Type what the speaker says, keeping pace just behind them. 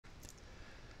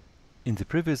In the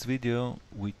previous video,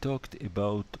 we talked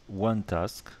about one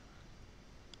task.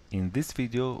 In this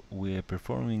video, we are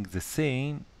performing the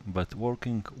same but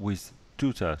working with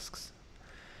two tasks.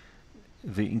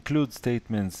 The include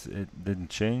statements didn't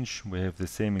change. We have the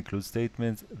same include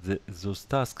statements. Those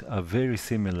tasks are very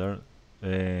similar.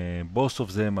 Both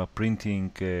of them are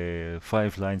printing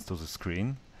 5 lines to the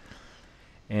screen.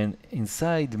 And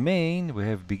inside main, we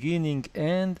have beginning,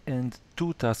 end, and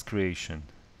two task creation.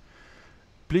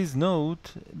 Please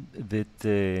note that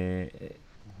they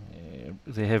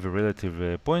have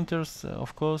relative pointers,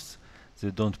 of course.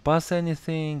 They don't pass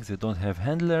anything, they don't have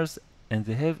handlers, and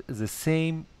they have the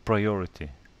same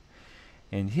priority.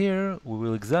 And here we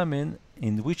will examine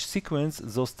in which sequence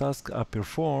those tasks are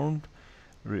performed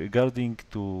regarding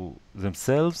to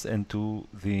themselves and to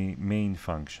the main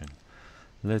function.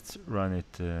 Let's run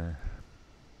it.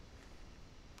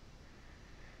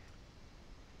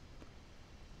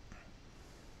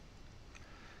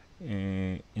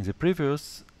 In the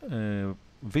previous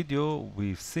video,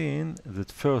 we've seen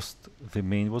that first the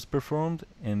main was performed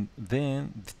and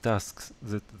then the tasks,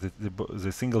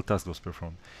 the single task was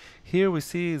performed. Here we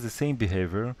see the same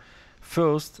behavior.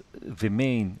 First, the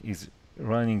main is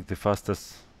running the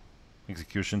fastest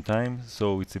execution time,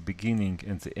 so it's the beginning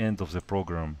and the end of the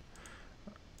program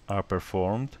are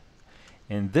performed.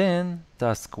 And then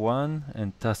task 1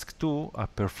 and task 2 are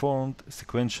performed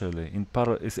sequentially in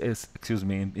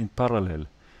parallel.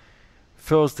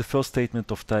 First the first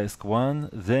statement of task 1,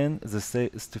 then the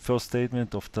first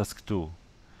statement of task 2.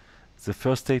 The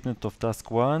first statement of task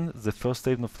 1, the first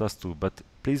statement of task 2. But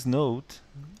please note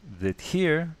that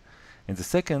here in the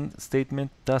second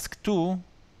statement task 2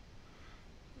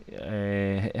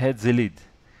 had the lead.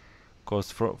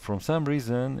 Because from some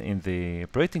reason in the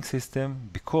operating system,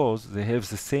 because they have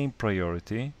the same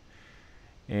priority,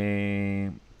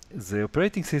 the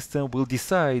operating system will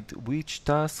decide which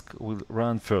task will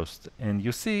run first. And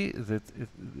you see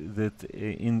that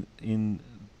in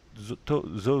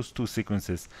those two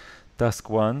sequences, task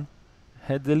 1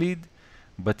 had the lead,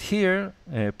 but here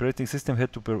operating system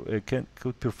had to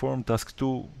could perform task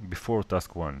 2 before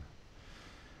task 1.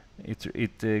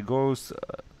 It goes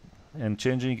and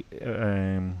changing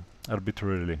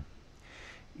arbitrarily.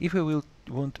 If we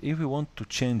want to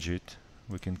change it,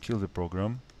 we can kill the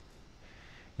program,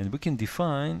 and we can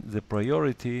define the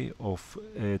priority of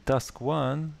task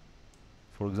 1,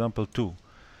 for example 2.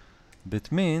 That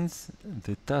means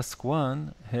the task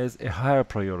 1 has a higher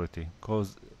priority,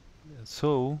 because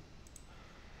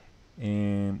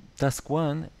task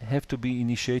 1 have to be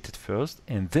initiated first,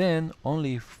 and then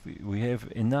only if we have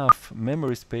enough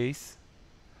memory space,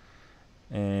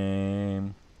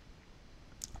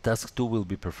 task 2 will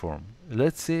be performed.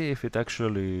 Let's see if it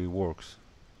actually works.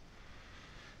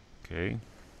 Okay.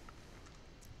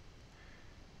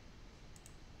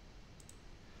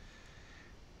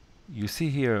 You see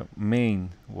here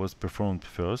main was performed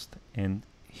first, and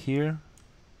here,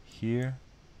 here,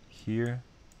 here,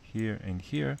 here, and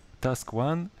here, task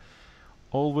 1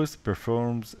 always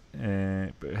performs,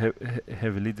 have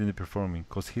a lead in the performing,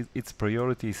 because its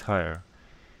priority is higher.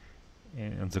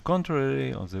 And on the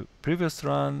contrary, on the previous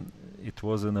run, it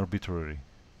was an arbitrary.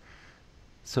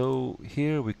 So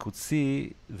here we could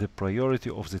see the priority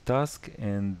of the task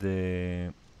and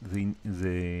the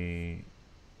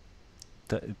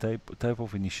type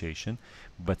of initiation,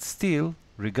 but still,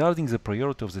 regarding the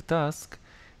priority of the task,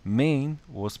 main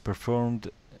was performed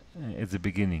at the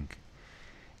beginning.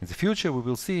 In the future, we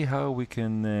will see how we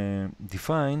can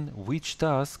define which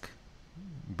task,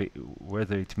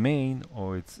 whether it's main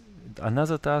or it's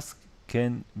another task,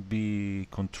 can be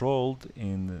controlled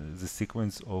in the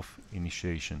sequence of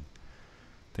initiation.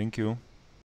 Thank you.